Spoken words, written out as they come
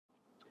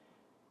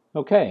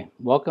Okay,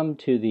 welcome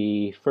to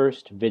the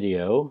first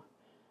video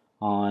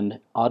on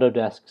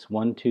Autodesk's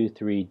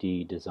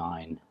 123D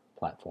design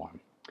platform.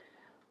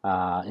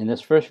 In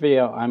this first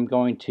video, I'm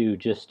going to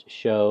just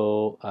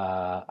show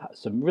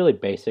some really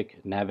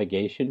basic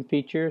navigation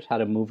features, how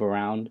to move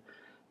around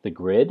the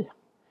grid,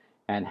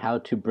 and how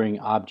to bring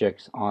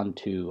objects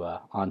onto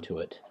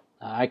it.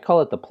 I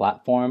call it the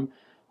platform.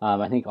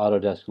 I think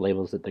Autodesk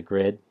labels it the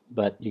grid,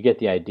 but you get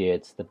the idea.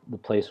 It's the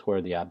place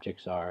where the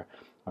objects are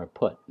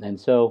put. And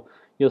so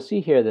you'll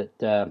see here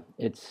that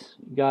it's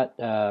got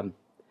a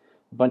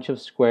bunch of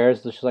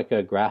squares, just like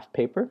a graph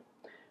paper,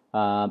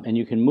 and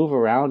you can move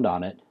around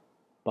on it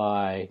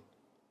by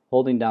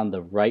holding down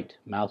the right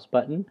mouse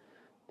button,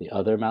 the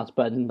other mouse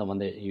button, the one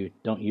that you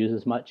don't use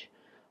as much,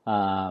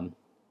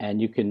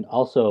 and you can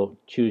also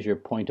choose your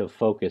point of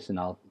focus, and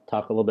I'll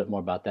talk a little bit more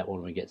about that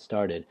when we get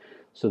started,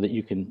 so that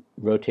you can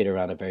rotate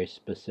around a very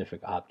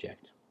specific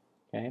object.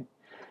 Okay.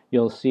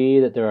 You'll see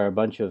that there are a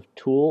bunch of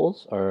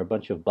tools or a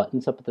bunch of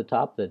buttons up at the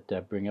top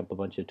that bring up a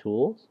bunch of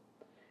tools.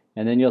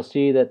 And then you'll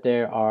see that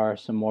there are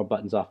some more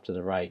buttons off to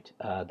the right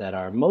that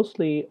are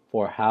mostly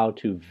for how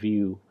to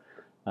view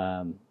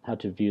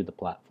the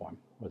platform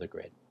or the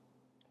grid.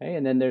 Okay,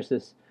 and then there's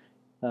this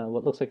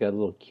what looks like a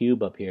little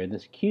cube up here. And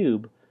this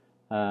cube,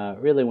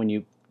 really, when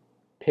you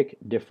pick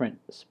different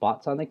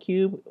spots on the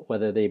cube,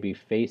 whether they be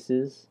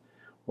faces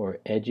or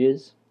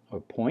edges or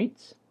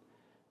points,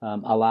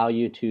 allow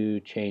you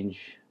to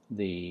change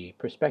the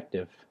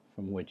perspective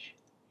from which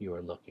you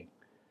are looking.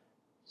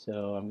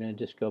 So I'm going to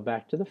just go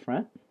back to the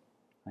front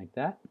like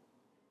that,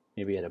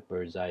 maybe at a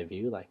bird's eye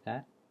view like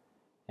that,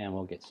 and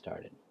we'll get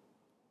started.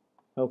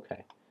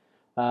 Okay,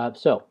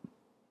 so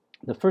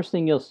the first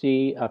thing you'll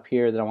see up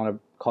here that I want to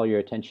call your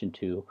attention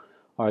to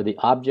are the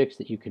objects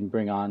that you can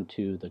bring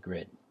onto the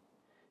grid.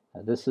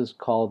 This is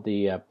called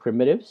the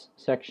primitives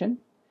section,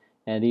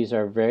 and these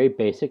are very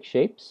basic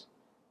shapes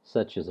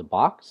such as a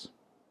box,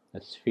 a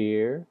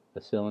sphere,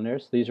 a cylinder.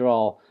 So these are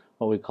all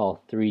what we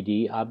call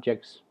 3D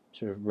objects,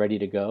 sort of ready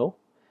to go.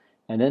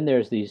 And then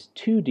there's these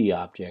 2D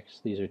objects.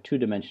 These are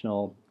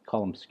two-dimensional,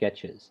 call them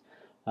sketches,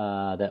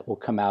 that will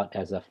come out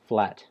as a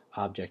flat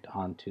object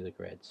onto the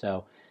grid.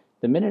 So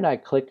the minute I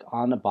click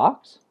on a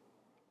box,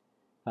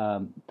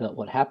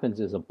 what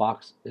happens is a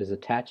box is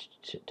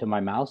attached to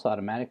my mouse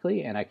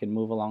automatically, and I can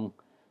move along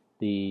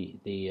the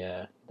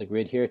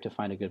grid here to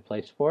find a good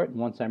place for it. And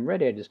once I'm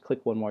ready, I just click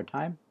one more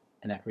time,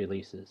 and that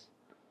releases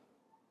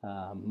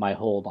my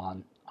hold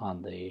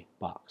on the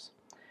box.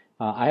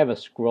 I have a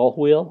scroll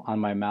wheel on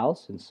my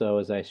mouse, and so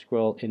as I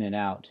scroll in and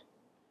out,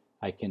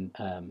 I can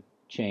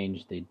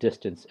change the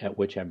distance at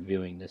which I'm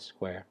viewing this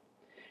square.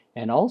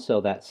 And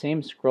also that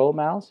same scroll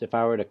mouse, if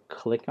I were to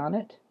click on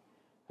it,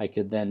 I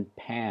could then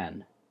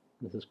pan.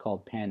 This is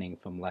called panning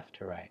from left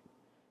to right.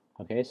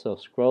 Okay, so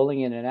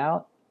scrolling in and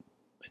out,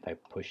 if I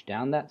push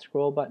down that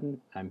scroll button,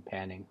 I'm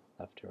panning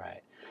left to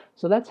right.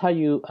 So that's how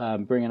you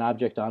bring an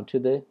object onto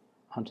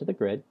the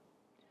grid,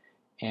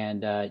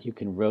 and you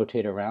can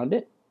rotate around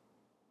it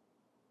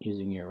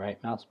using your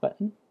right mouse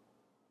button.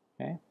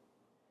 Okay.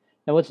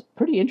 Now what's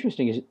pretty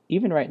interesting is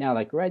even right now,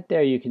 like right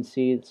there, you can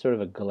see sort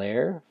of a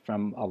glare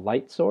from a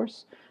light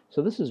source.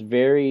 So this is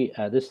very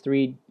this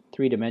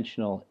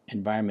three-dimensional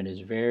environment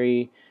is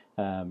very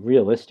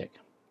realistic,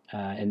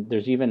 and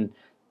there's even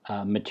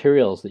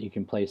materials that you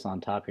can place on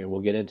top here.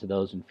 We'll get into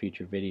those in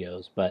future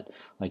videos, but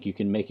like you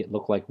can make it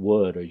look like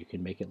wood, or you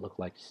can make it look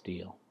like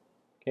steel.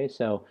 Okay,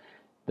 so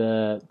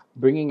the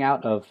bringing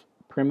out of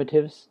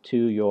primitives to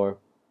your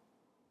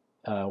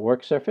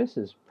work surface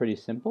is pretty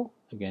simple.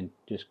 Again,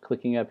 just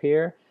clicking up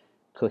here,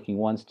 clicking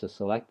once to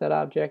select that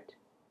object,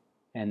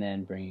 and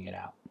then bringing it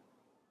out.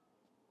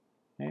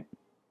 Okay.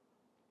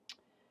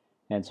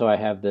 And so I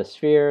have the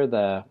sphere,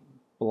 the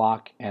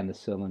block, and the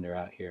cylinder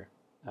out here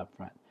up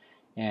front.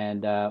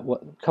 And a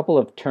couple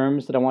of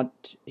terms that I want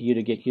you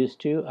to get used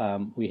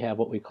to. We have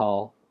what we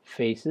call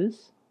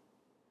faces,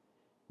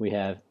 we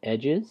have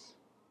edges,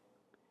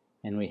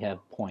 and we have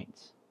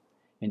points.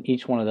 And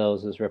each one of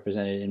those is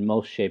represented in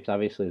most shapes.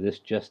 Obviously, this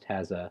just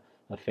has a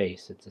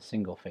face. It's a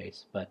single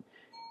face. But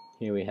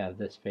here we have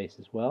this face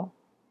as well.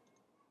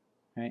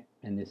 Right?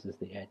 And this is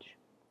the edge.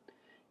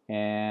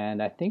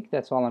 And I think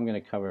that's all I'm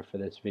going to cover for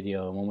this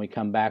video. And when we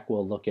come back,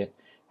 we'll look at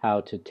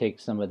how to take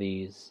some of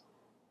these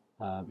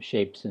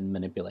shapes and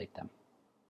manipulate them.